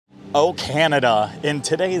Oh, Canada. In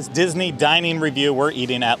today's Disney dining review, we're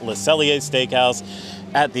eating at Cellier Steakhouse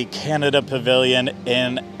at the Canada Pavilion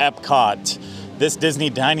in EPCOT. This Disney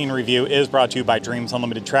dining review is brought to you by Dreams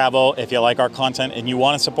Unlimited Travel. If you like our content and you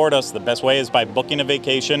want to support us, the best way is by booking a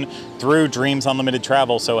vacation through Dreams Unlimited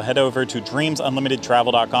Travel. So head over to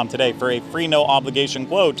dreamsunlimitedtravel.com today for a free no obligation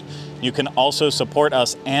quote. You can also support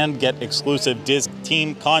us and get exclusive Diz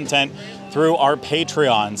team content through our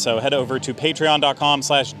Patreon. So head over to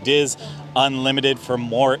patreon.com/DizUnlimited for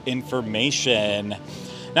more information.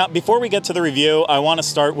 Now, before we get to the review, I want to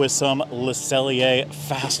start with some Le Cellier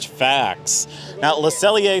fast facts. Now, Le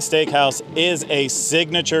Cellier Steakhouse is a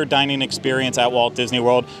signature dining experience at Walt Disney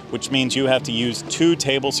World, which means you have to use 2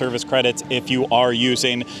 table service credits if you are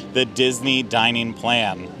using the Disney dining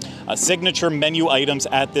plan. Signature menu items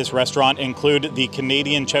at this restaurant include the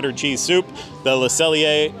Canadian cheddar cheese soup, the Le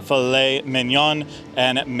Cellier filet mignon,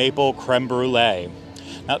 and maple creme brulee.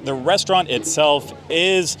 Now, the restaurant itself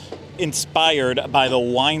is inspired by the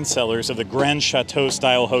wine cellars of the Grand Chateau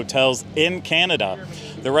style hotels in Canada.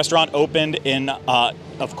 The restaurant opened in,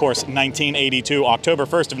 of course, 1982, October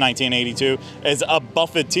 1st of 1982, as a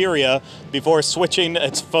buffeteria before switching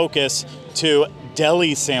its focus to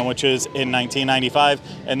deli sandwiches in 1995,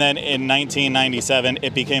 and then in 1997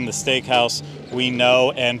 it became the steakhouse we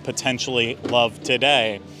know and potentially love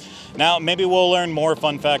today. Now, maybe we'll learn more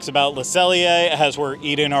fun facts about Le Cellier as we're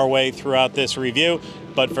eating our way throughout this review,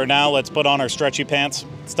 but for now, let's put on our stretchy pants.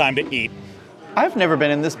 It's time to eat. I've never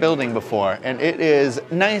been in this building before, and it is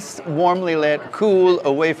nice, warmly lit, cool,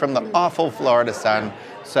 away from the awful Florida sun,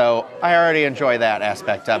 so I already enjoy that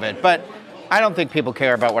aspect of it. But I don't think people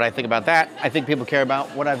care about what I think about that. I think people care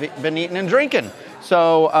about what I've been eating and drinking.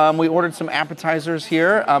 So we ordered some appetizers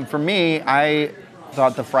here. For me, I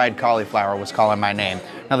thought the fried cauliflower was calling my name.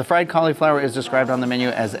 Now, the fried cauliflower is described on the menu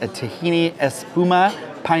as a tahini espuma,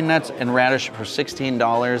 pine nuts, and radish for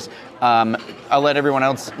 $16. I'll let everyone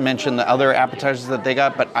else mention the other appetizers that they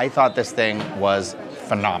got, but I thought this thing was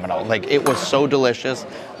phenomenal. Like, it was so delicious.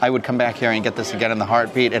 I would come back here and get this again in the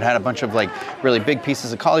heartbeat. It had a bunch of like really big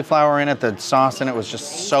pieces of cauliflower in it. The sauce in it was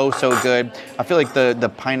just so good. I feel like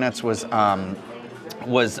the pine nuts was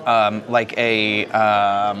like a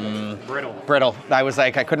brittle. I was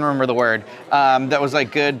like, I couldn't remember the word. That was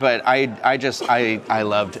like good, but I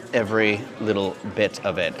loved every little bit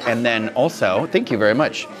of it. And then also, thank you very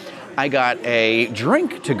much, I got a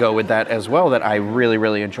drink to go with that as well that I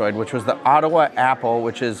really enjoyed, which was the Ottawa Apple,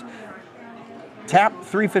 which is tap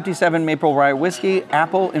 357 maple rye whiskey,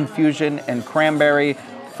 apple infusion, and cranberry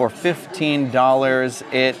for $15.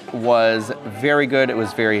 It was very good. It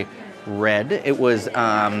was very red. It was,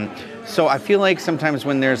 so I feel like sometimes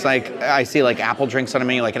when there's like, I see like apple drinks on a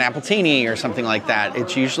menu, like an appletini or something like that,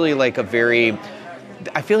 it's usually like a very,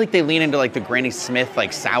 I feel like they lean into like the Granny Smith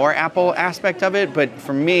like sour apple aspect of it, but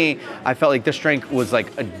for me, I felt like this drink was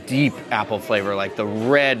like a deep apple flavor, like the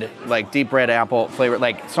red, like deep red apple flavor,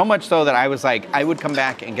 like so much so that I was like, I would come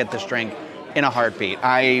back and get this drink in a heartbeat.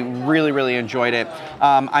 I really enjoyed it.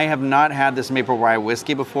 I have not had this maple rye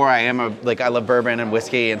whiskey before. I love bourbon and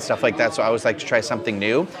whiskey and stuff like that, so I always like to try something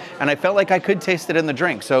new. And I felt like I could taste it in the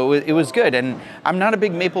drink, so it was good. And I'm not a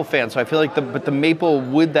big maple fan, so I feel like the maple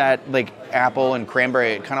with that like apple and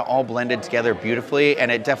cranberry, it kind of all blended together beautifully.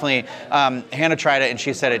 And it definitely, Hannah tried it and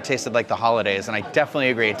she said it tasted like the holidays, and I definitely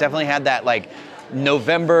agree. It definitely had that like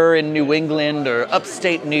November in New England or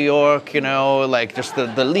upstate New York, you know, like just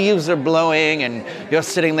the leaves are blowing and you're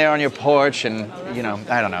sitting there on your porch and, you know,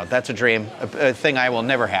 I don't know, that's a dream, a thing I will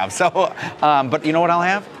never have. So, but you know what I'll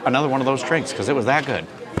have? Another one of those drinks, because it was that good.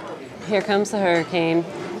 Here comes the hurricane.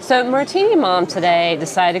 So Martini Mom today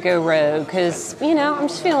decided to go rogue because, you know, I'm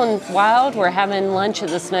just feeling wild. We're having lunch at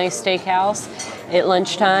this nice steakhouse at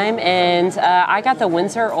lunchtime, and I got the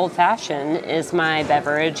Windsor Old Fashioned is my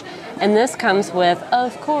beverage. And this comes with,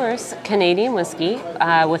 of course, Canadian whiskey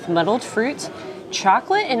with muddled fruit,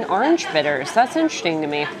 chocolate, and orange bitters. That's interesting to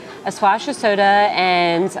me. A splash of soda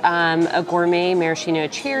and a gourmet maraschino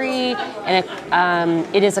cherry, and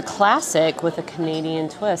it is a classic with a Canadian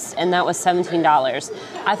twist, and that was $17.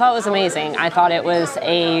 I thought it was amazing. I thought it was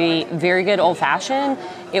a very good old-fashioned.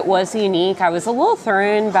 It was unique. I was a little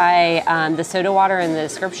thrown by the soda water in the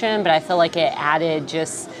description, but I feel like it added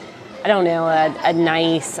just, I don't know, a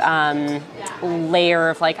nice layer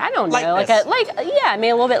of like, I don't know, lightness. Yeah, made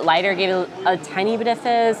it a little bit lighter, gave it a tiny bit of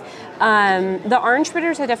fizz. The orange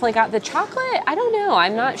bitters, I definitely got. The chocolate, I don't know.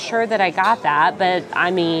 I'm not sure that I got that, but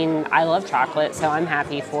I mean, I love chocolate, so I'm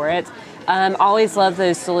happy for it. Always love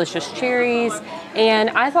those delicious cherries. And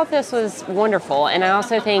I thought this was wonderful. And I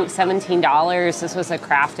also think $17, this was a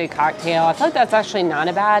crafted cocktail. I feel like that's actually not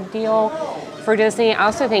a bad deal. for Disney. I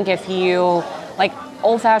also think if you, like,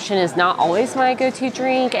 old-fashioned is not always my go-to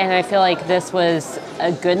drink, and I feel like this was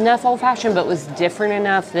a good enough old-fashioned, but was different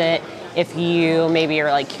enough that if you maybe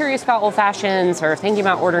are like curious about old-fashions or thinking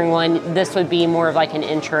about ordering one, this would be more of like an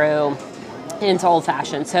intro into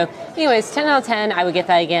old-fashioned. So anyways, 10 out of 10, I would get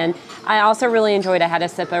that again. I also really enjoyed, I had a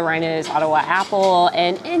sip of Rhino's Ottawa Apple,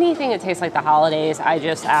 and anything that tastes like the holidays, I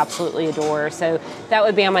just absolutely adore. So that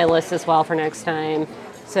would be on my list as well for next time.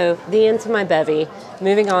 So the end to my bevy.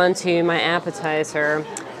 Moving on to my appetizer.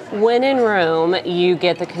 When in Rome, you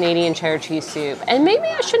get the Canadian cheddar cheese soup. And maybe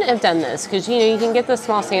I shouldn't have done this because, you know, you can get the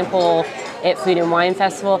small sample at Food and Wine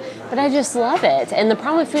Festival, but I just love it. And the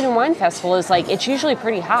problem with Food and Wine Festival is, like, it's usually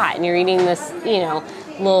pretty hot and you're eating this, you know,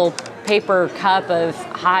 little paper cup of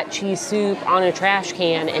hot cheese soup on a trash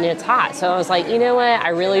can and it's hot. So I was like, you know what? I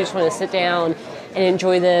really just want to sit down and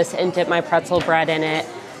enjoy this and dip my pretzel bread in it.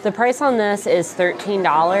 The price on this is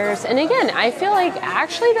 $13. And again, I feel like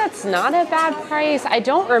actually that's not a bad price. I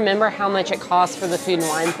don't remember how much it costs for the food and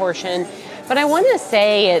wine portion, but I want to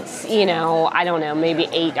say it's, you know, I don't know, maybe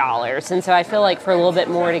 $8. And so I feel like for a little bit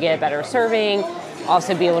more to get a better serving,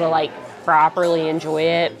 also be able to like properly enjoy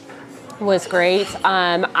it, was great.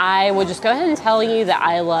 I would just go ahead and tell you that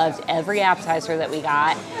I loved every appetizer that we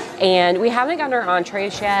got. And we haven't gotten our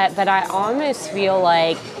entrees yet, but I almost feel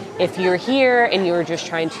like if you're here and you're just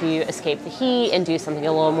trying to escape the heat and do something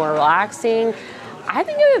a little more relaxing, I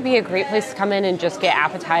think it would be a great place to come in and just get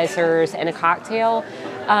appetizers and a cocktail.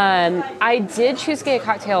 I did choose to get a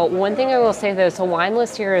cocktail. One thing I will say though, so wine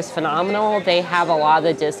list here is phenomenal. They have a lot of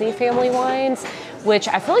the Disney family wines, which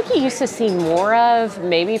I feel like you used to see more of,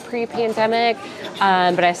 maybe pre-pandemic.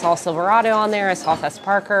 But I saw Silverado on there, I saw Fess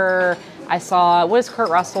Parker, I saw, what is Kurt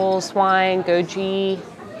Russell's wine, Goji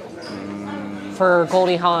for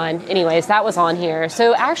Goldie Hawn. Anyways, that was on here.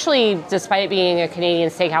 So actually, despite it being a Canadian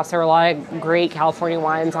steakhouse, there were a lot of great California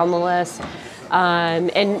wines on the list.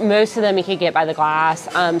 And most of them you could get by the glass.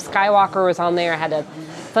 Skywalker was on there. I had a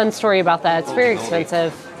fun story about that. It's very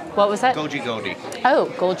expensive. What was that? Goji Goldie. Oh,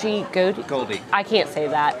 Goldie. Goldie. I can't say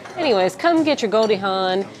that. Anyways, come get your Goldie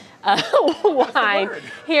Hawn wine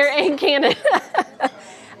here in Canada.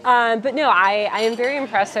 But no, I am very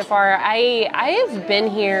impressed so far. I have been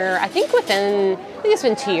here, I think it's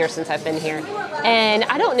been 2 years since I've been here. And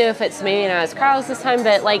I don't know if it's maybe not as crowded this time,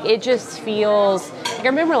 but like it just feels, like I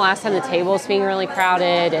remember last time the tables being really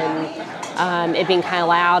crowded and it being kind of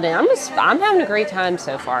loud, and I'm having a great time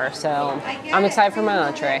so far. So I'm excited for my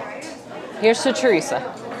entree. Here's to Teresa.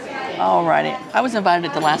 Alrighty, I was invited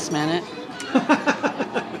at the last minute.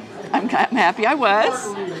 I'm happy I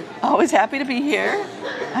was. Always happy to be here.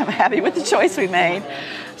 I'm happy with the choice we made.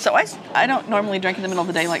 So I don't normally drink in the middle of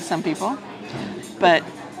the day like some people, but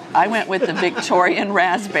I went with the Victorian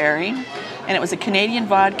Raspberry, and it was a Canadian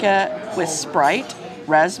vodka with Sprite,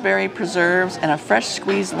 raspberry preserves, and a fresh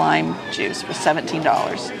squeezed lime juice for $17.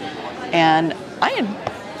 And I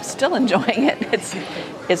am still enjoying it.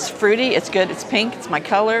 It's fruity, it's good, it's pink, it's my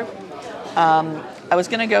color. I was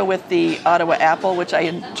going to go with the Ottawa Apple, which I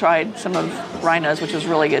had tried some of Rhino's, which was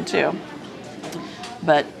really good too.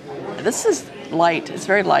 But this is light, it's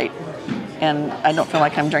very light, and I don't feel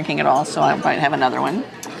like I'm drinking at all, so I might have another one.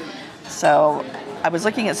 So I was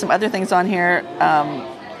looking at some other things on here.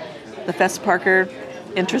 The Fess Parker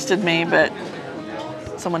interested me, but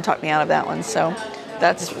someone talked me out of that one, so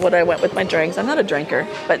that's what I went with my drinks. I'm not a drinker,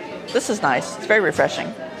 but this is nice. It's very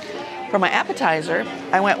refreshing. For my appetizer,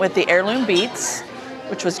 I went with the Heirloom Beets,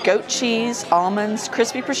 which was goat cheese, almonds,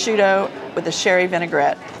 crispy prosciutto with a sherry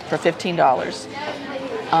vinaigrette for $15.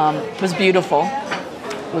 It was beautiful.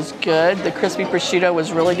 It was good. The crispy prosciutto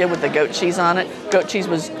was really good with the goat cheese on it.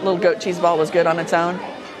 Little goat cheese ball was good on its own.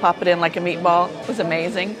 Pop it in like a meatball. It was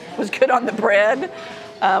amazing. It was good on the bread.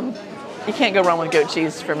 You can't go wrong with goat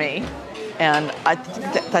cheese for me. And I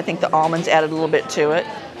think the almonds added a little bit to it.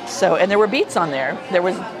 So, and there were beets on there. There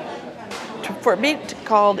was, for a beet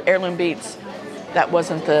called Heirloom Beets, that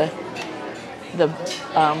wasn't the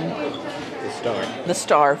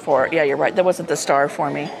star for it. Yeah, you're right. That wasn't the star for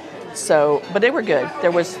me. So, but they were good.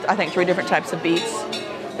 There was, I think, 3 different types of beets.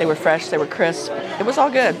 They were fresh. They were crisp. It was all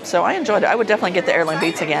good. So I enjoyed it. I would definitely get the Heirloom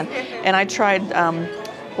Beets again. And I tried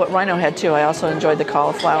what Rhino had too. I also enjoyed the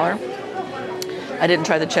cauliflower. I didn't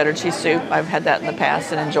try the cheddar cheese soup. I've had that in the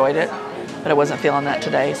past and enjoyed it, but I wasn't feeling that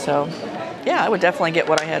today. So, yeah, I would definitely get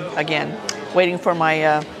what I had again. Waiting for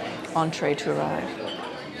my entree to arrive.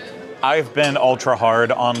 I've been ultra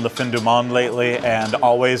hard on the fin du monde lately and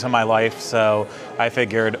always in my life, so I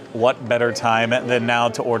figured what better time than now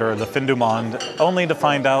to order the fin du monde, only to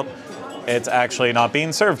find out it's actually not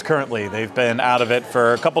being served currently. They've been out of it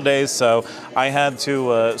for a couple days, so I had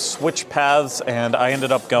to switch paths, and I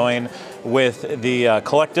ended up going with the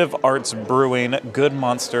Collective Arts Brewing Good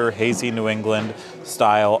Monster Hazy New England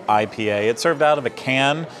style IPA. It's served out of a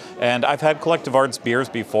can, and I've had Collective Arts beers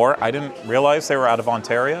before. I didn't realize they were out of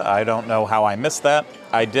Ontario. I don't know how I missed that.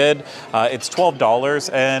 I did. It's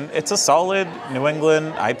 $12, and it's a solid New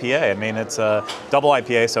England IPA. I mean, it's a double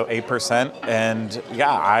IPA, so 8%, and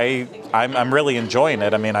yeah, I'm really enjoying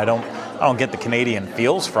it. I mean, I don't get the Canadian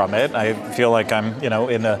feels from it. I feel like I'm,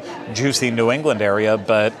 in a juicy New England area,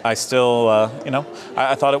 but I still,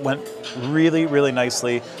 I thought it went really, really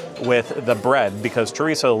nicely with the bread, because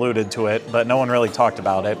Teresa alluded to it, but no one really talked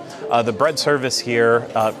about it. The bread service here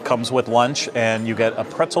comes with lunch, and you get a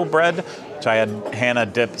pretzel bread, which I had Hannah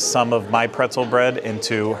dip some of my pretzel bread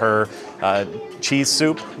into her cheese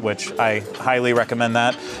soup, which I highly recommend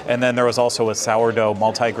that. And then there was also a sourdough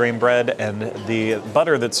multigrain bread, and the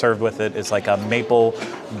butter that's served with it is like a maple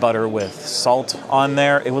butter with salt on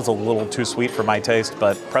there. It was a little too sweet for my taste,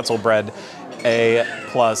 but pretzel bread A+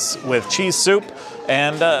 with cheese soup.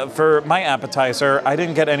 And for my appetizer, I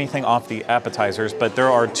didn't get anything off the appetizers, but there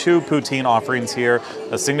are 2 poutine offerings here,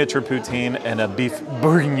 a signature poutine and a beef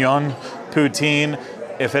bourguignon poutine.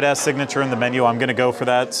 If it has signature in the menu, I'm going to go for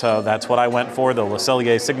that, so that's what I went for, the Le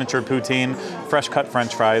Cellier signature poutine, fresh cut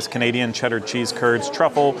french fries, Canadian cheddar cheese curds,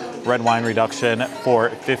 truffle, red wine reduction for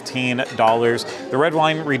 $15. The red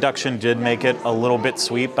wine reduction did make it a little bit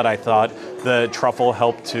sweet, but I thought the truffle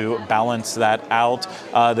helped to balance that out.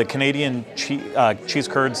 The Canadian cheese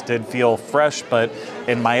curds did feel fresh, but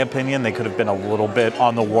in my opinion, they could have been a little bit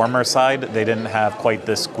on the warmer side. They didn't have quite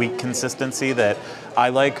the squeak consistency that I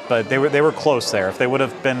like, but they were close there. If they would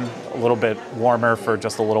have been a little bit warmer for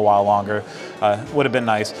just a little while longer, would have been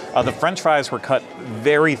nice. The French fries were cut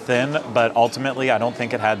very thin, but ultimately I don't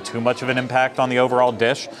think it had too much of an impact on the overall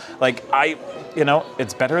dish. Like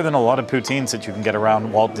it's better than a lot of poutines that you can get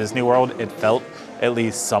around Walt Disney World. It felt at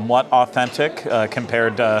least somewhat authentic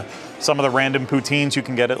compared to some of the random poutines you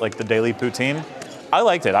can get at like the Daily Poutine. I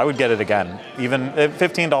liked it. I would get it again. Even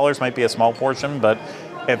 $15 might be a small portion, but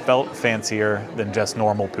it felt fancier than just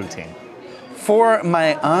normal poutine. For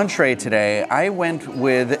my entree today, I went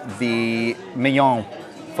with the mignon,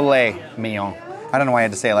 filet mignon. I don't know why I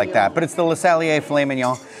had to say it like that, but it's the Le Cellier filet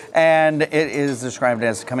mignon, and it is described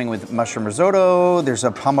as coming with mushroom risotto. There's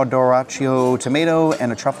a pomodoraccio tomato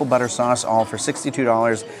and a truffle butter sauce, all for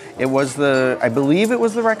 $62. It was I believe it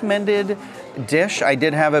was the recommended dish. I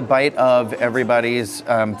did have a bite of everybody's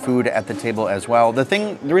food at the table as well.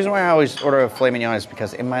 The reason why I always order a filet mignon is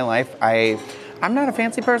because in my life, I'm not a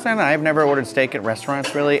fancy person. I've never ordered steak at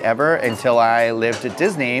restaurants really ever until I lived at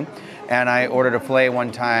Disney, and I ordered a filet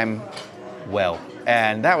one time.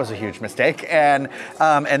 And that was a huge mistake. And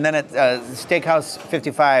then at Steakhouse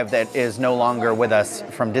 55, that is no longer with us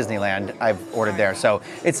from Disneyland, I've ordered there. So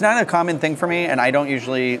it's not a common thing for me, and I don't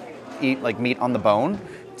usually eat like meat on the bone.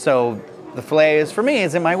 So the filet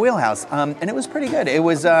is in my wheelhouse, and it was pretty good. It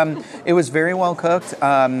was very well cooked.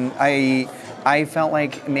 I felt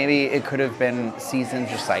like maybe it could have been seasoned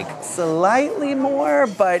just like slightly more,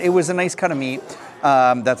 but it was a nice cut of meat.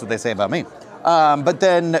 That's what they say about me. But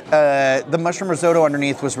then the mushroom risotto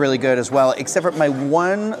underneath was really good as well, except for my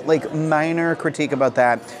one minor critique about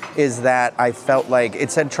that is that I felt like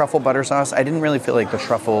it said truffle butter sauce. I didn't really feel like the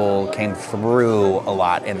truffle came through a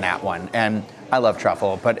lot in that one. And I love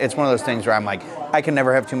truffle, but it's one of those things where I'm like, I can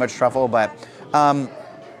never have too much truffle, but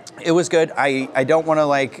it was good. I don't want to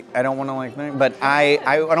but I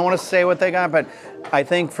don't want to say what they got, but I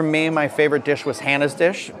think for me, my favorite dish was Hannah's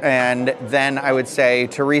dish, and then I would say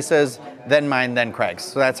Teresa's, then mine, then Craig's.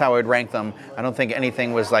 So that's how I would rank them. I don't think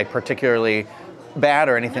anything was particularly bad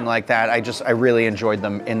or anything like that. I really enjoyed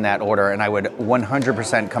them in that order, and I would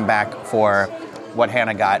 100% come back for what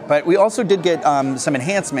Hannah got. But we also did get some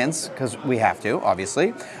enhancements, because we have to,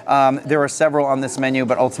 obviously. There are several on this menu,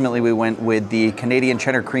 but ultimately we went with the Canadian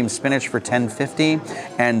cheddar cream spinach for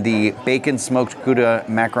 $10.50 and the bacon smoked Gouda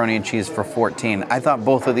macaroni and cheese for $14. I thought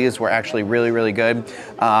both of these were actually really, really good.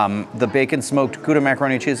 The bacon smoked Gouda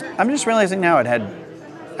macaroni and cheese, I'm just realizing now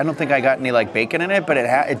I don't think I got any bacon in it, but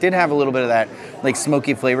it did have a little bit of that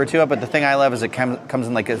smoky flavor to it. But the thing I love is it comes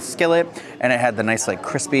in a skillet, and it had the nice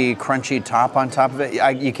crispy, crunchy top on top of it.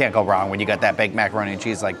 You can't go wrong when you got that baked macaroni and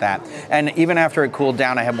cheese like that. And even after it cooled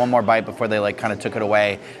down, I had one more bite before they kind of took it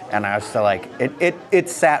away, and I was still it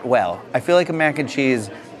sat well. I feel like a mac and cheese,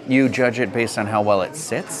 you judge it based on how well it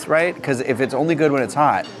sits, right? Because if it's only good when it's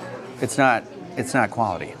hot, it's not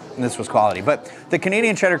quality. this was quality. But the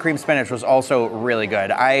Canadian cheddar cream spinach was also really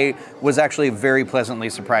good. I was actually very pleasantly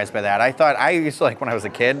surprised by that. I used to like, when I was a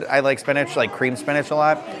kid, I like spinach, like cream spinach a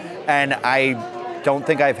lot. And I don't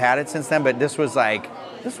think I've had it since then, but this was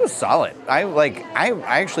solid. I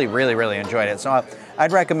actually really, really enjoyed it. So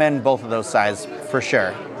I'd recommend both of those sides for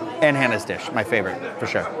sure. And Hannah's dish, my favorite, for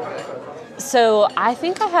sure. So I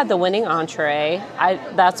think I had the winning entree.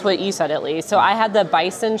 That's what you said, at least. So I had the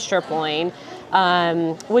bison strip loin,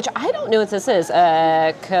 which I don't know what this is.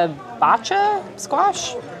 Kabocha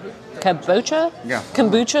squash? Kabocha? Yeah.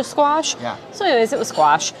 Kombucha squash? Yeah. So anyways, it was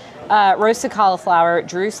squash. Roasted cauliflower,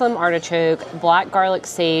 Jerusalem artichoke, black garlic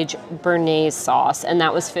sage, béarnaise sauce, and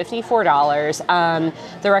that was $54.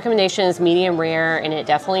 The recommendation is medium rare, and it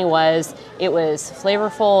definitely was. It was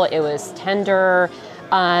flavorful, it was tender.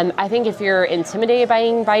 I think if you're intimidated by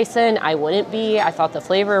eating bison, I wouldn't be. I thought the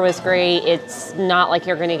flavor was great. It's not like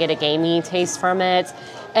you're gonna get a gamey taste from it.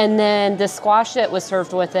 And then the squash that was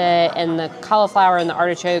served with it, and the cauliflower and the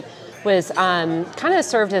artichoke was kind of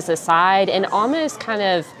served as a side, and almost kind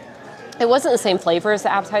of, it wasn't the same flavor as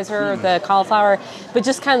the appetizer, the cauliflower, but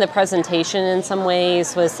just kind of the presentation in some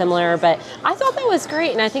ways was similar. But I thought that was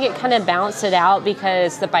great, and I think it kind of balanced it out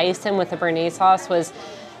because the bison with the béarnaise sauce was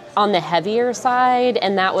on the heavier side,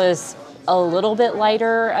 and that was a little bit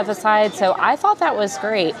lighter of a side. So I thought that was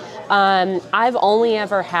great. I've only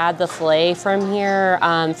ever had the filet from here,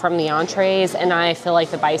 from the entrees, and I feel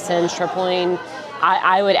like the bison strip loin,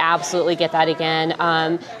 I would absolutely get that again.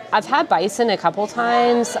 I've had bison a couple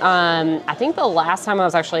times. I think the last time I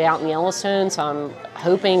was actually out in Yellowstone, so I'm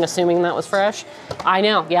assuming that was fresh. I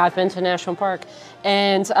know, yeah, I've been to a national park,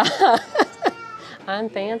 and I'm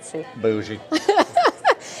fancy. Bougie.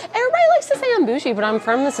 Everybody likes to say I'm bougie, but I'm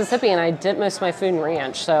from Mississippi, and I dip most of my food in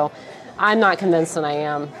ranch, so I'm not convinced that I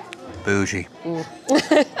am. Bougie.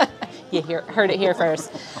 You heard it here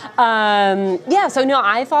first. Yeah, so no,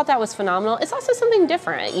 I thought that was phenomenal. It's also something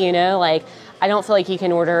different, like I don't feel like you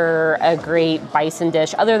can order a great bison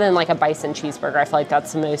dish other than like a bison cheeseburger. I feel like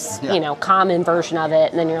that's the most, common version of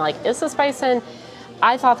it. And then you're like, is this bison?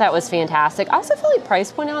 I thought that was fantastic. I also feel like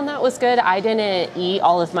price point on that was good. I didn't eat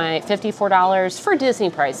all of my $54 for Disney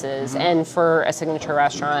prices and for a signature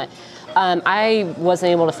restaurant. I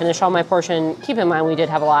wasn't able to finish all my portion. Keep in mind, we did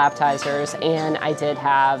have a lot of appetizers, and I did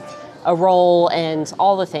have a roll and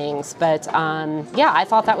all the things. But yeah, I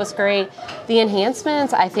thought that was great. The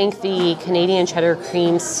enhancements, I think the Canadian cheddar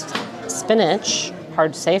cream spinach,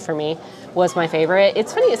 hard to say for me, was my favorite.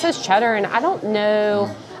 It's funny, it says cheddar, and I don't know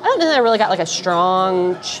that I really got like a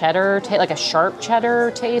strong cheddar taste, like a sharp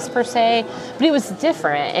cheddar taste per se, but it was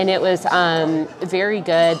different, and it was very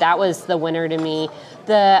good. That was the winner to me.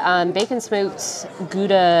 The bacon smoked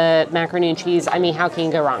Gouda macaroni and cheese, I mean, how can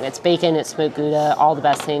you go wrong? It's bacon, it's smoked Gouda, all the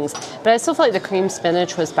best things. But I still feel like the cream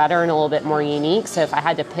spinach was better and a little bit more unique, so if I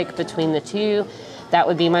had to pick between the two, that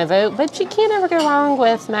would be my vote. But you can't ever go wrong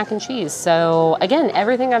with mac and cheese. So again,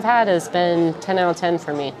 everything I've had has been 10 out of 10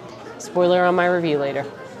 for me. Spoiler on my review later.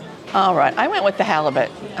 All right, I went with the halibut.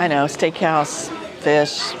 I know, steakhouse,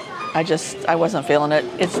 fish. I wasn't feeling it.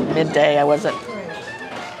 It's midday, I wasn't,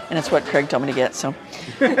 and it's what Craig told me to get, so.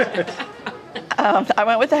 I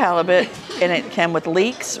went with the halibut, and it came with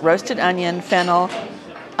leeks, roasted onion, fennel,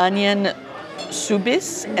 onion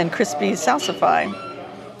soubise, and crispy salsify.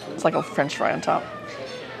 It's like a French fry on top.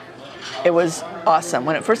 It was awesome.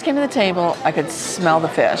 When it first came to the table, I could smell the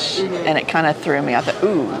fish, and it kind of threw me. I thought,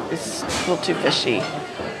 ooh, it's a little too fishy.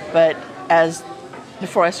 But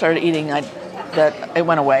before I started eating, it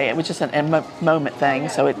went away. It was just a moment thing,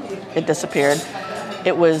 so it disappeared.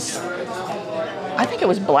 It was, I think it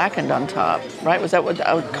was blackened on top, right? Was that what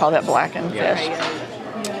I would call that, blackened fish?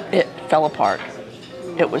 It fell apart.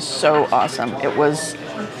 It was so awesome. It was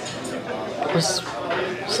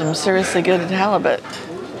some seriously good halibut.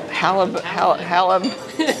 Halibut. Hell of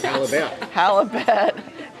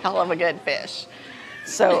a good fish.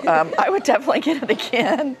 So I would definitely get it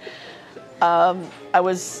again. I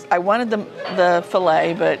wanted the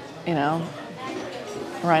fillet, but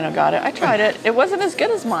Rhino got it. I tried it. It wasn't as good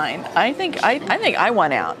as mine. I think I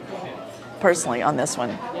won out personally on this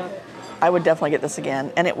one. I would definitely get this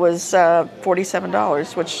again, and it was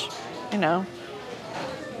 $47, which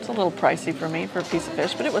it's a little pricey for me for a piece of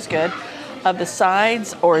fish, but it was good. Of the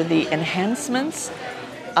sides or the enhancements,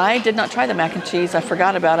 I did not try the mac and cheese. I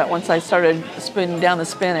forgot about it once I started spooning down the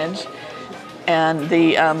spinach. And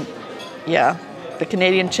the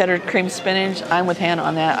Canadian cheddar cream spinach, I'm with Hannah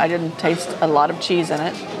on that. I didn't taste a lot of cheese in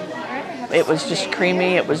it. It was just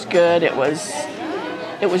creamy. It was good. It was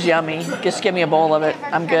yummy. Just give me a bowl of it.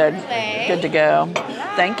 I'm good. Good to go.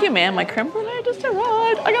 Thank you, ma'am. My creme brulee I just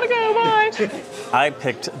arrived. I gotta go, bye. I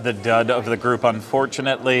picked the dud of the group,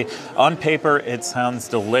 unfortunately. On paper, it sounds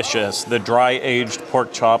delicious. The dry-aged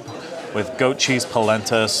pork chop with goat cheese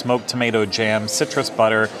polenta, smoked tomato jam, citrus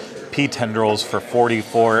butter, pea tendrils for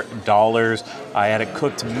 $44. I had it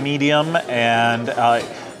cooked medium, and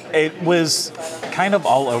it was kind of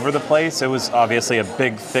all over the place. It was obviously a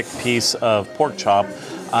big, thick piece of pork chop,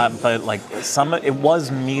 but like it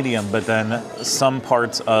was medium, but then some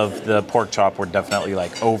parts of the pork chop were definitely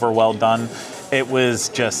like over well done. It was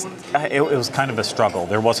just, it was kind of a struggle.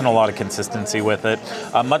 There wasn't a lot of consistency with it.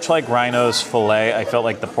 Much like Rhino's filet, I felt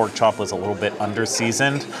like the pork chop was a little bit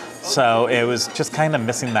under-seasoned. So it was just kind of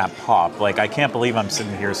missing that pop. Like, I can't believe I'm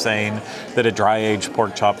sitting here saying that a dry-aged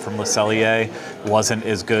pork chop from Le Cellier wasn't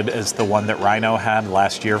as good as the one that Rhino had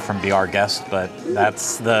last year from Be Our Guest, but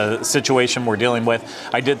that's the situation we're dealing with.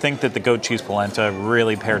 I did think that the goat cheese polenta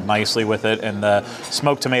really paired nicely with it, and the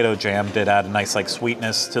smoked tomato jam did add a nice like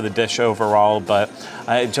sweetness to the dish overall, but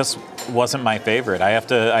it just wasn't my favorite. I have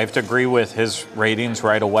to agree with his ratings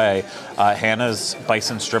right away. Hannah's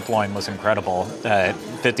bison strip loin was incredible.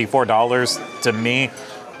 $54 to me,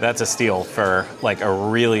 that's a steal for like a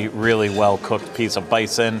really, really well cooked piece of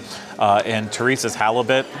bison. And Teresa's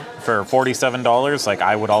halibut for $47, like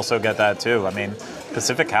I would also get that too. I mean,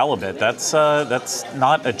 Pacific halibut, that's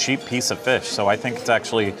not a cheap piece of fish. So I think it's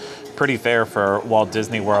actually pretty fair for Walt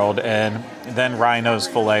Disney World. And then Rhino's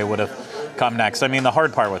filet would have come next. I mean, the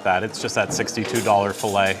hard part with that, it's just that $62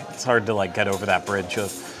 filet. It's hard to like get over that bridge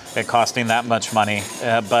of it costing that much money,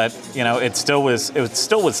 but you know, it still was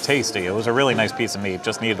tasty. It was a really nice piece of meat.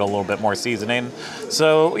 Just needed a little bit more seasoning.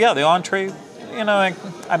 So yeah, the entree, you know,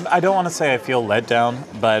 I don't want to say I feel let down,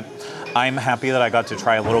 but I'm happy that I got to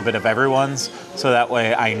try a little bit of everyone's, so that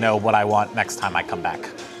way I know what I want next time I come back.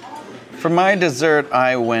 For my dessert,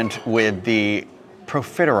 I went with the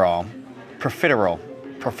profiterole.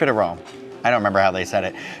 I don't remember how they said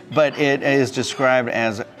it, but it is described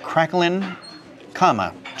as crackling,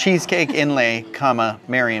 comma, cheesecake inlay, comma,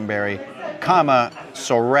 Marionberry, comma,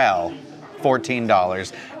 sorrel,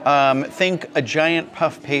 $14. Think a giant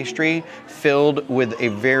puff pastry filled with a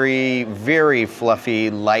very, very fluffy,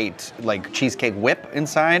 light, like cheesecake whip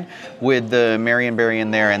inside with the Marionberry in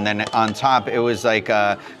there, and then on top it was like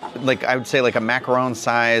I would say like a macaron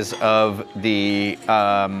size of the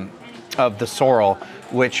sorrel,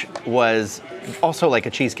 which was also like a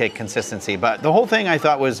cheesecake consistency. But the whole thing I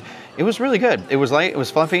thought it was really good. It was light, it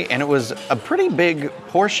was fluffy, and it was a pretty big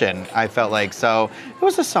portion, I felt like. So it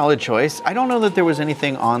was a solid choice. I don't know that there was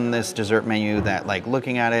anything on this dessert menu that, like,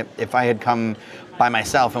 looking at it, if I had come by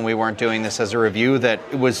myself and we weren't doing this as a review,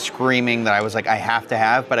 that was screaming that I was like, I have to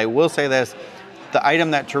have. But I will say this, the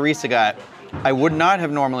item that Teresa got, I would not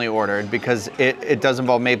have normally ordered because it does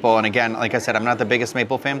involve maple. And again, like I said, I'm not the biggest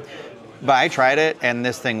maple fan, but I tried it and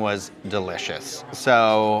this thing was delicious.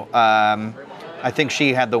 So I think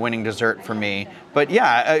she had the winning dessert for me. But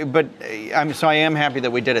yeah, I am happy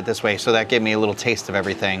that we did it this way. So that gave me a little taste of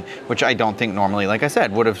everything, which I don't think normally, like I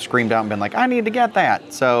said, would have screamed out and been like, I need to get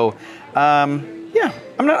that. So yeah,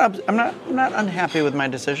 I'm not unhappy with my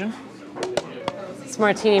decision. It's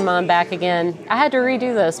Martini Mom back again. I had to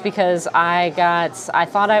redo this because I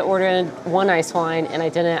thought I ordered one ice wine and I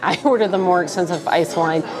didn't. I ordered the more expensive ice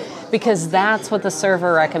wine because that's what the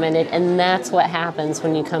server recommended, and that's what happens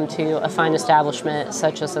when you come to a fine establishment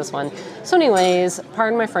such as this one. So anyways,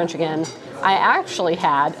 pardon my French again, I actually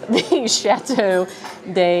had the Chateau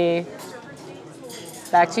de...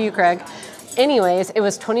 Back to you, Craig. Anyways, it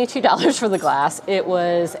was $22 for the glass. It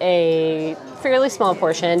was a fairly small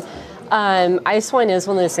portion. Ice wine is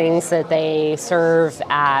one of those things that they serve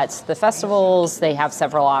at the festivals. They have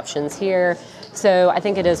several options here. So I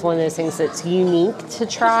think it is one of those things that's unique to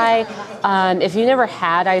try. If you've never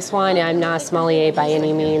had ice wine, I'm not a sommelier by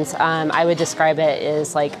any means, I would describe it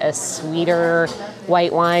as like a sweeter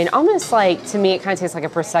white wine. Almost like, to me, it kind of tastes like a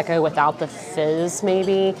Prosecco without the fizz,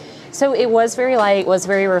 maybe. So it was very light, was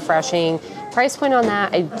very refreshing. Price point on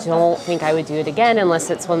that, I don't think I would do it again unless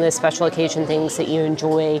it's one of those special occasion things that you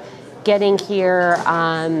enjoy getting here.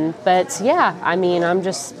 But yeah, I mean, I'm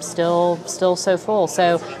just still so full.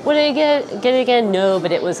 So would I get it again? No,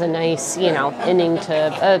 but it was a nice, ending to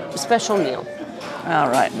a special meal. All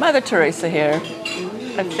right, Mother Teresa here.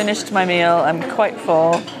 I finished my meal. I'm quite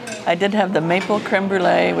full. I did have the maple creme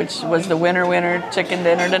brulee, which was the winner chicken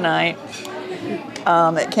dinner tonight.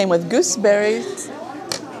 It came with gooseberries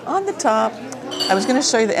on the top. I was going to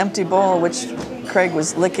show you the empty bowl, which Craig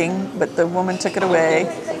was licking, but the woman took it away.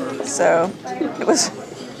 So it was,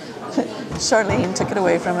 Charlene took it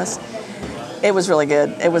away from us. It was really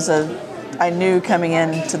good. I knew coming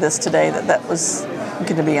into this today that was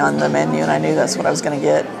going to be on the menu, and I knew that's what I was going to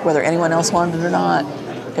get. Whether anyone else wanted it or not,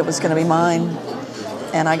 it was going to be mine.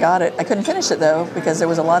 And I got it. I couldn't finish it, though, because there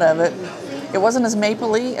was a lot of it. It wasn't as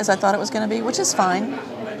mapley as I thought it was going to be, which is fine.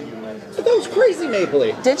 But that was crazy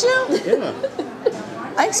mapley. Did you?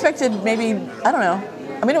 Yeah. I expected maybe, I don't know.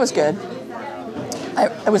 I mean, it was good.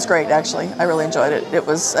 It was great, actually. I really enjoyed it. It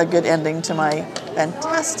was a good ending to my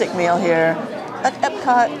fantastic meal here at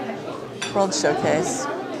EPCOT World Showcase.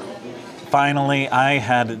 Finally, I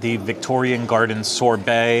had the Victorian Garden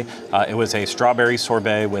sorbet. It was a strawberry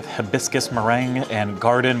sorbet with hibiscus meringue and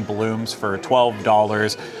garden blooms for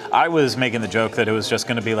 $12. I was making the joke that it was just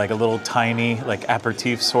going to be like a little tiny like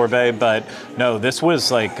aperitif sorbet, but no, this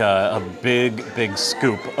was like a big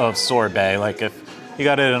scoop of sorbet. Like if you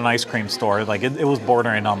got it at an ice cream store, like it was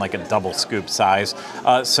bordering on like a double scoop size.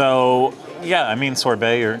 So yeah, I mean,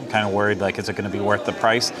 sorbet, you're kind of worried, like, is it going to be worth the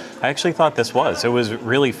price? I actually thought this was. It was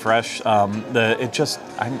really fresh. I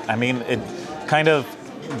mean, it kind of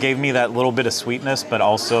gave me that little bit of sweetness, but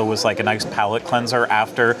also was like a nice palate cleanser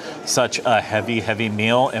after such a heavy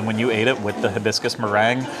meal. And when you ate it with the hibiscus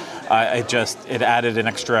meringue, it added an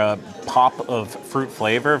extra pop of fruit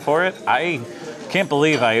flavor for it. I can't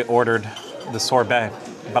believe I ordered the sorbet,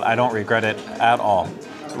 but I don't regret it at all.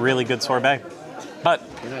 Really good sorbet. But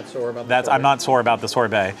you're not sore about the I'm not sore about the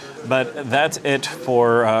sorbet. But that's it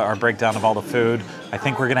for our breakdown of all the food. I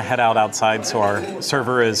think we're going to head outside so our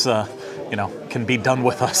server is, can be done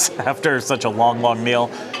with us after such a long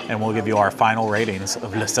meal. And we'll give you our final ratings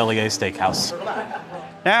of Le Cellier Steakhouse.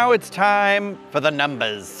 Now it's time for the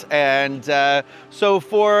numbers. And so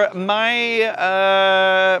for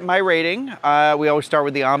my my rating, we always start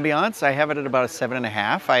with the ambiance. I have it at about a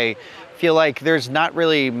 7.5. I feel like there's not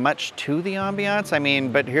really much to the ambiance. I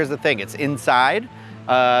mean, but here's the thing, it's inside.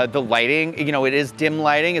 The lighting, it is dim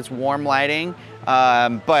lighting, it's warm lighting,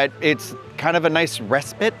 but it's kind of a nice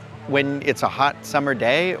respite when it's a hot summer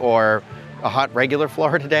day or a hot regular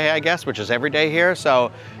Florida day, I guess, which is every day here.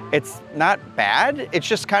 So it's not bad. It's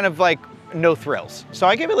just kind of like no thrills. So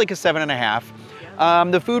I gave it like a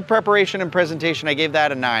 7.5. The food preparation and presentation, I gave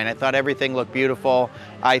that a 9. I thought everything looked beautiful.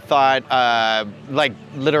 I thought, like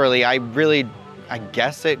literally, I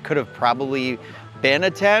guess it could have probably been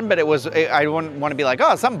a 10, but I don't want to be like,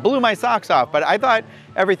 oh, something blew my socks off. But I thought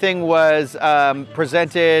everything was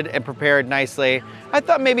presented and prepared nicely. I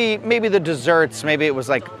thought maybe the desserts, maybe it was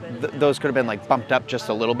like, those could have been like bumped up just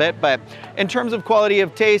a little bit. But in terms of quality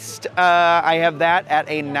of taste, I have that at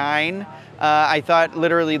a 9. I thought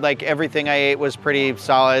literally like everything I ate was pretty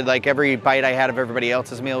solid. Like every bite I had of everybody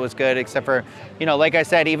else's meal was good, except for, like I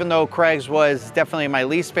said, even though Craig's was definitely my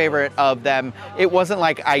least favorite of them, it wasn't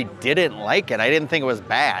like I didn't like it. I didn't think it was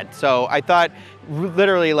bad. So I thought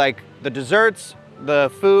literally like the desserts,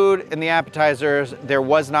 the food, and the appetizers, there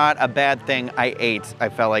was not a bad thing I ate, I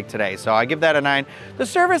felt like today. So I give that a 9. The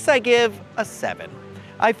service I give a 7.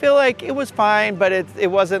 I feel like it was fine, but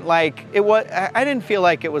it wasn't like, I didn't feel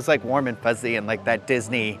like it was like warm and fuzzy and like that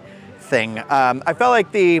Disney thing. I felt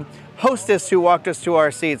like the hostess who walked us to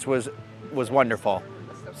our seats was wonderful.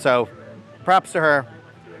 So props to her.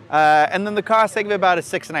 And then the cost, I give it about a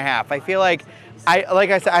 6.5. I feel like, like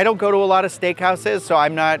I said, I don't go to a lot of steakhouses, so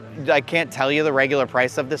I can't tell you the regular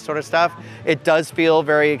price of this sort of stuff. It does feel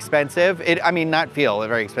very expensive. Not feel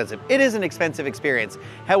very expensive. It is an expensive experience.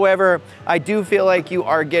 However, I do feel like you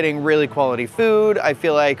are getting really quality food. I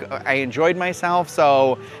feel like I enjoyed myself,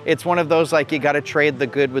 so it's one of those like you got to trade the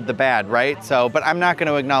good with the bad, right? So, but I'm not going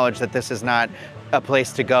to acknowledge that this is not a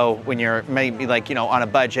place to go when you're maybe like, on a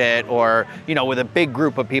budget or, with a big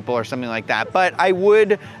group of people or something like that. But I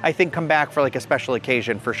would, I think, come back for like a special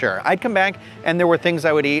occasion for sure. I'd come back and there were things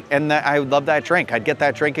I would eat and I would love that drink. I'd get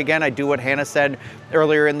that drink again. I'd do what Hannah said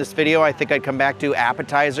earlier in this video. I think I'd come back to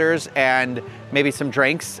appetizers and maybe some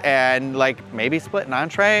drinks and like maybe split an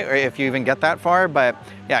entree or if you even get that far. But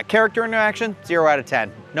yeah, character interaction, 0 out of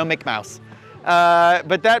 10. No Mickey Mouse.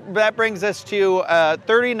 But that brings us to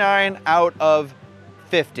 39 out of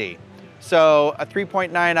 50. So a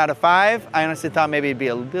 3.9 out of 5. I honestly thought maybe it'd be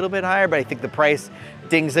a little bit higher, but I think the price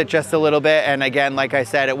dings it just a little bit. And again, like I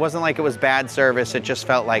said, it wasn't like it was bad service. It just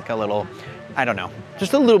felt like a little, I don't know,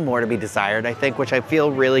 just a little more to be desired, I think, which I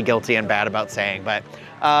feel really guilty and bad about saying. But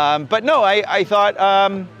no, I thought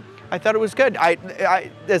it was good.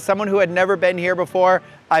 I as someone who had never been here before,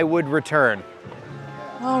 I would return.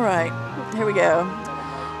 All right, here we go.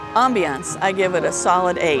 Ambiance, I give it a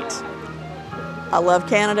solid 8. I love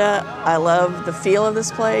Canada. I love the feel of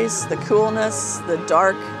this place, the coolness, the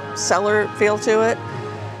dark cellar feel to it.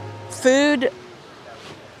 Food,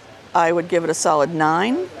 I would give it a solid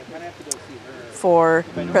 9. For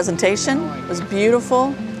presentation, it was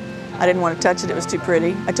beautiful. I didn't want to touch it, it was too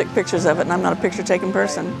pretty. I took pictures of it, and I'm not a picture-taking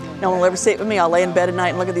person. No one will ever see it with me. I'll lay in bed at night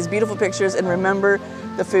and look at these beautiful pictures and remember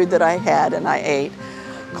the food that I had and I ate.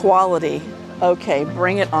 Quality, okay,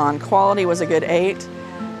 bring it on. Quality was a good 8.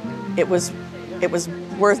 It was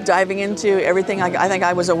worth diving into. Everything I think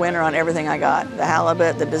I was a winner on everything I got. The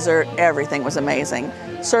halibut, the dessert, everything was amazing.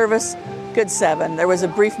 Service, good 7. There was a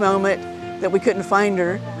brief moment that we couldn't find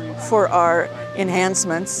her for our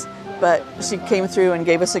enhancements, but she came through and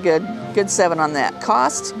gave us a good 7 on that.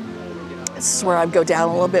 Cost, this is where I'd go down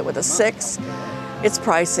a little bit with a 6. It's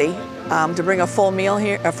pricey. To bring a full meal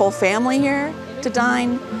here, a full family here to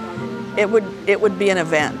dine, it would be an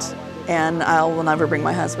event, and I will never bring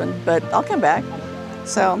my husband, but I'll come back.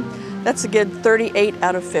 So that's a good 38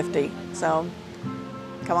 out of 50. So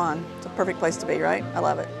come on, it's a perfect place to be, right? I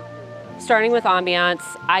love it. Starting with ambiance,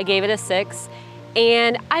 I gave it a 6.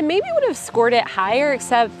 And I maybe would have scored it higher,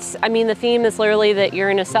 except, I mean, the theme is literally that you're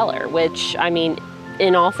in a cellar, which, I mean,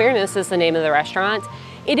 in all fairness, is the name of the restaurant.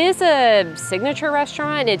 It is a signature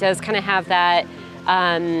restaurant. It does kind of have that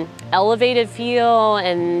elevated feel,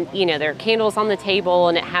 and, you know, there are candles on the table,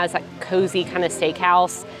 and it has that cozy kind of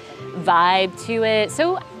steakhouse vibe to it.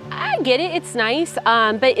 So I get it, it's nice,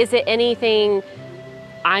 but is it anything?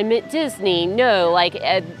 I'm at Disney. No, like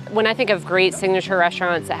when I think of great signature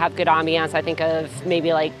restaurants that have good ambiance, I think of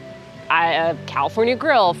maybe like a California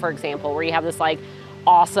Grill, for example, where you have this like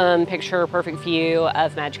awesome picture perfect view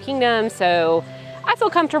of Magic Kingdom. So I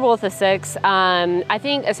feel comfortable with a 6. I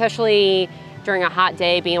think especially during a hot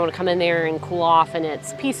day, being able to come in there and cool off and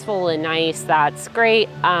it's peaceful and nice, that's great.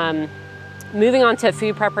 Moving on to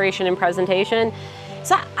food preparation and presentation.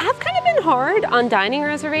 So I've kind of been hard on dining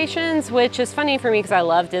reservations, which is funny for me because I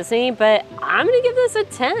love Disney, but I'm gonna give this a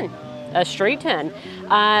 10, a straight 10.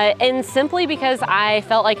 And simply because I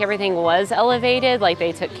felt like everything was elevated, like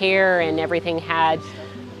they took care and everything had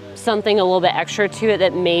something a little bit extra to it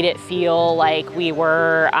that made it feel like we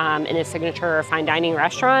were in a signature fine dining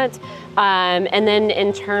restaurant. And then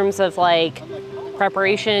in terms of like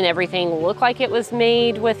preparation, everything looked like it was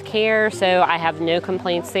made with care, so I have no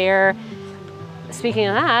complaints there. Speaking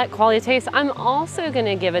of that, quality of taste, I'm also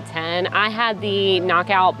gonna give a 10. I had the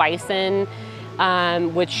knockout bison,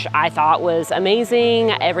 which I thought was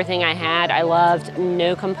amazing. Everything I had, I loved.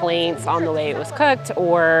 No complaints on the way it was cooked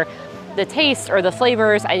or the taste or the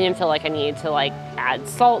flavors. I didn't feel like I needed to like add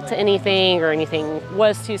salt to anything or anything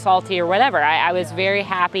was too salty or whatever. I was very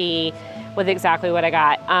happy with exactly what I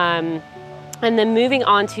got. And then moving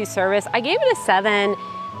on to service, I gave it a 7.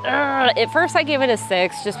 At first I gave it a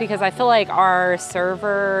 6 just because I feel like our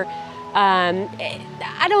server,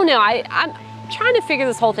 I don't know, I'm trying to figure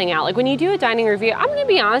this whole thing out. Like when you do a dining review, I'm gonna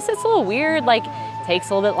be honest, it's a little weird. Like it takes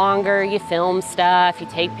a little bit longer, you film stuff, you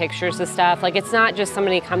take pictures of stuff. Like it's not just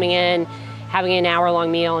somebody coming in, having an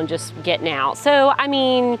hour-long meal and just getting out. So, I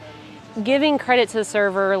mean, giving credit to the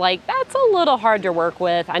server, like that's a little hard to work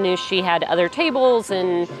with. I knew she had other tables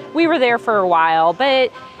and we were there for a while,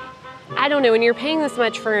 but I don't know, when you're paying this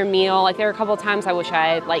much for a meal, like there are a couple of times I wish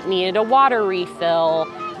I like needed a water refill.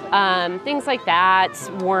 Things like that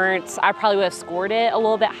weren't, I probably would have scored it a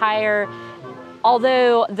little bit higher.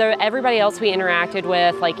 Although everybody else we interacted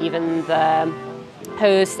with, like even the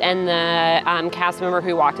host and the cast member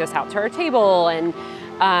who walked us out to our table, and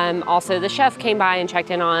also the chef came by and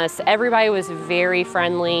checked in on us. Everybody was very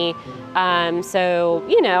friendly. So,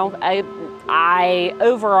 you know, I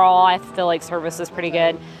overall, I feel like service is pretty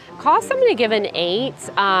good. Cost, I'm gonna give an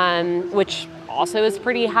 8, which also is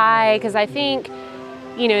pretty high because I think,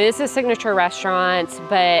 you know, this is a signature restaurant,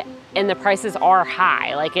 and the prices are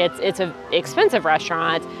high. Like it's an expensive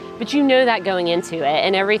restaurant, but you know that going into it,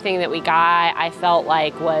 and everything that we got, I felt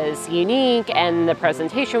like was unique, and the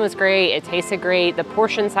presentation was great, it tasted great, the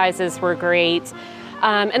portion sizes were great.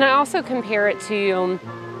 And I also compare it to,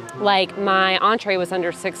 like my entree was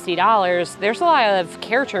under $60. There's a lot of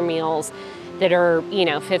character meals that are, you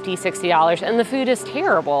know, $50, $60, and the food is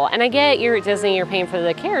terrible. And I get you're at Disney, you're paying for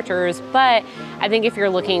the characters, but I think if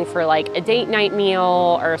you're looking for like a date night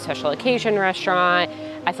meal or a special occasion restaurant,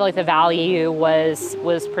 I feel like the value was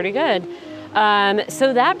pretty good.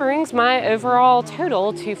 So that brings my overall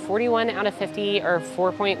total to 41 out of 50, or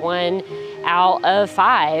 4.1 out of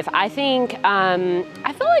 5. I think,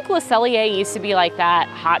 I feel like Le Cellier used to be like that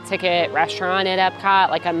hot ticket restaurant at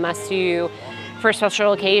EPCOT, like a must-do for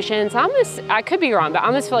special occasions. I could be wrong, but I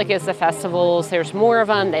almost feel like it's the festivals, there's more of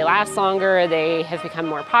them, they last longer, they have become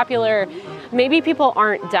more popular. Maybe people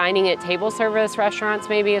aren't dining at table service restaurants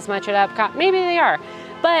maybe as much at EPCOT, maybe they are.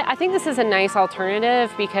 But I think this is a nice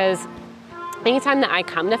alternative because anytime that I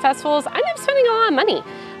come to festivals, I end up spending a lot of money.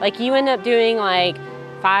 Like you end up doing like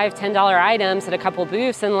 $5-10 items at a couple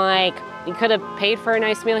booths, and like you could have paid for a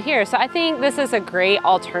nice meal here. So I think this is a great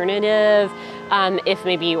alternative if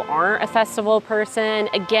maybe you aren't a festival person.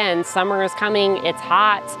 Again, summer is coming, it's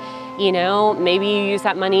hot. You know, maybe you use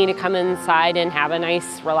that money to come inside and have a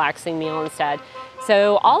nice relaxing meal instead.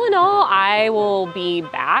 So all in all, I will be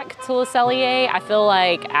back to Le Cellier. I feel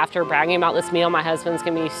like after bragging about this meal, my husband's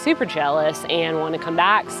gonna be super jealous and want to come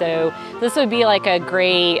back. So this would be like a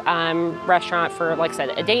great restaurant for, like I said,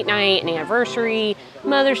 a date night, an anniversary,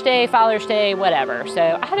 Mother's Day, Father's Day, whatever.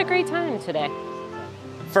 So I had a great time today.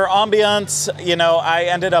 For ambiance, you know, I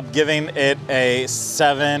ended up giving it a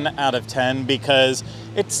 7 out of 10 because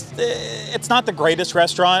it's not the greatest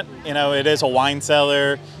restaurant. You know, it is a wine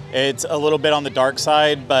cellar. It's a little bit on the dark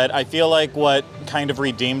side, but I feel like what kind of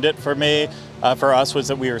redeemed it for me, for us, was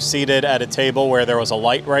that we were seated at a table where there was a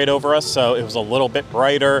light right over us, so it was a little bit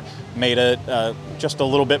brighter, made it just a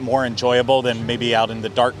little bit more enjoyable than maybe out in the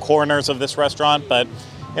dark corners of this restaurant. But,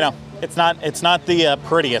 you know, it's not the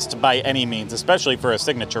prettiest by any means, especially for a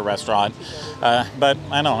signature restaurant. But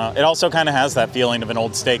I don't know. It also kind of has that feeling of an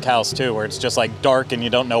old steakhouse too, where it's just like dark and you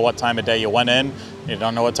don't know what time of day you went in, you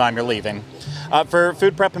don't know what time you're leaving. For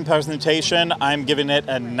food prep and presentation, I'm giving it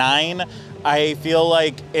a 9. I feel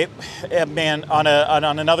like man,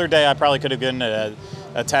 on another day, I probably could have given it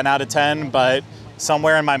a 10 out of 10, but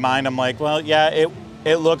somewhere in my mind, I'm like, well, yeah,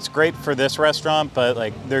 it looked great for this restaurant, but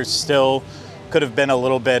like there's still could have been a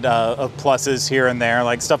little bit of pluses here and there,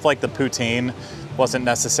 like stuff like the poutine wasn't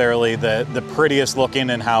necessarily the prettiest looking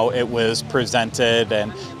in how it was presented,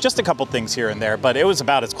 and just a couple things here and there, but it was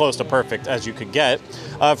about as close to perfect as you could get.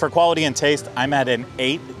 For quality and taste, I'm at an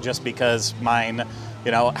 8 just because mine,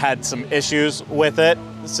 you know, had some issues with it.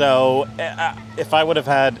 So if I would have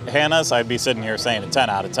had Hannah's, I'd be sitting here saying a 10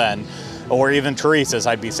 out of 10, or even Teresa's,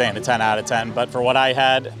 I'd be saying a 10 out of 10. But for what I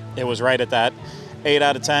had, it was right at that 8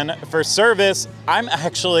 out of 10. For service, I'm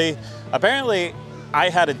actually, apparently, I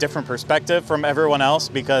had a different perspective from everyone else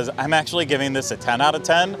because I'm actually giving this a 10 out of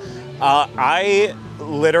 10. I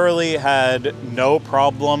literally had no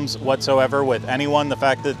problems whatsoever with anyone. The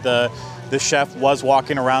fact that the chef was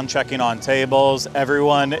walking around checking on tables,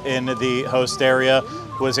 everyone in the host area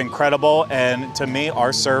was incredible. And to me,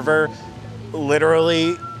 our server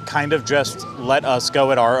literally kind of just let us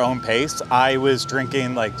go at our own pace. I was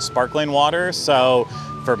drinking like sparkling water, so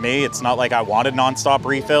for me, it's not like I wanted nonstop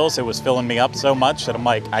refills. It was filling me up so much that I'm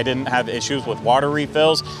like, I didn't have issues with water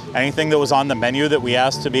refills. Anything that was on the menu that we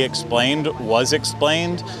asked to be explained was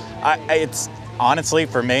explained. It's honestly,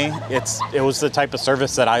 for me, it was the type of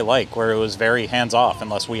service that I like, where it was very hands-off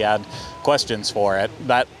unless we had questions for it.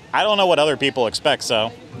 But I don't know what other people expect,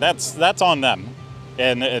 so that's on them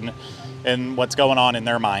and what's going on in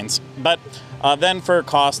their minds. But then for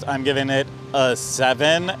cost, I'm giving it a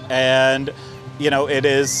 7, and you know, it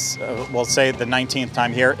is, we'll say the 19th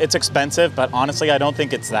time here. It's expensive, but honestly, I don't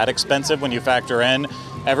think it's that expensive when you factor in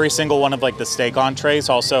every single one of like the steak entrees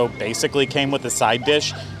also basically came with a side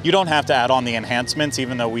dish. You don't have to add on the enhancements,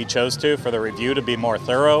 even though we chose to for the review to be more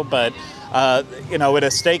thorough. But you know, at a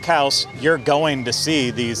steakhouse, you're going to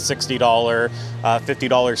see these $60,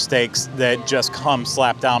 $50 steaks that just come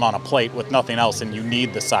slapped down on a plate with nothing else, and you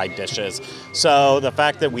need the side dishes. So the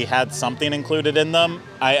fact that we had something included in them,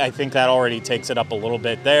 I think that already takes it up a little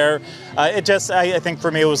bit there. I think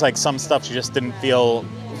for me, it was like some stuff just didn't feel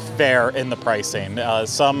fair in the pricing.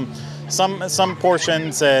 Some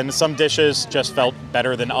portions and some dishes just felt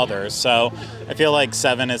better than others. So I feel like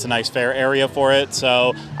 7 is a nice fair area for it.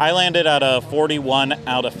 So I landed at a 41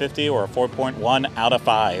 out of 50, or a 4.1 out of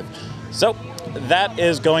 5. So that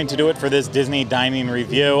is going to do it for this Disney dining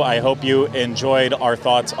review. I hope you enjoyed our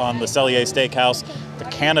thoughts on the Cellier Steakhouse, the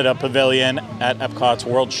Canada Pavilion at Epcot's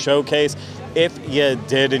World Showcase. If you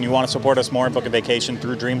did and you want to support us more and book a vacation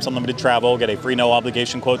through Dreams Unlimited Travel, get a free no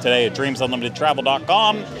obligation quote today at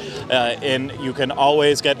dreamsunlimitedtravel.com. And you can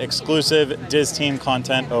always get exclusive Diz Team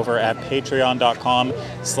content over at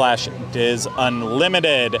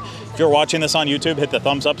patreon.com/DizUnlimited. If you're watching this on YouTube, hit the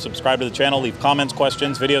thumbs up, subscribe to the channel, leave comments,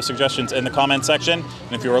 questions, video suggestions in the comment section.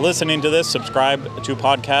 And if you are listening to this, subscribe to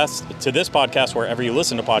this podcast wherever you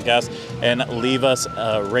listen to podcasts, and leave us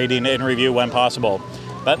a rating and review when possible.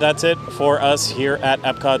 But that's it for us here at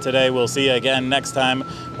Epcot today. We'll see you again next time.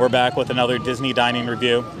 We're back with another Disney dining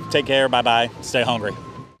review. Take care. Bye-bye. Stay hungry.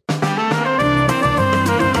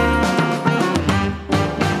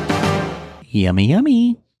 Yummy,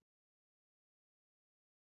 yummy.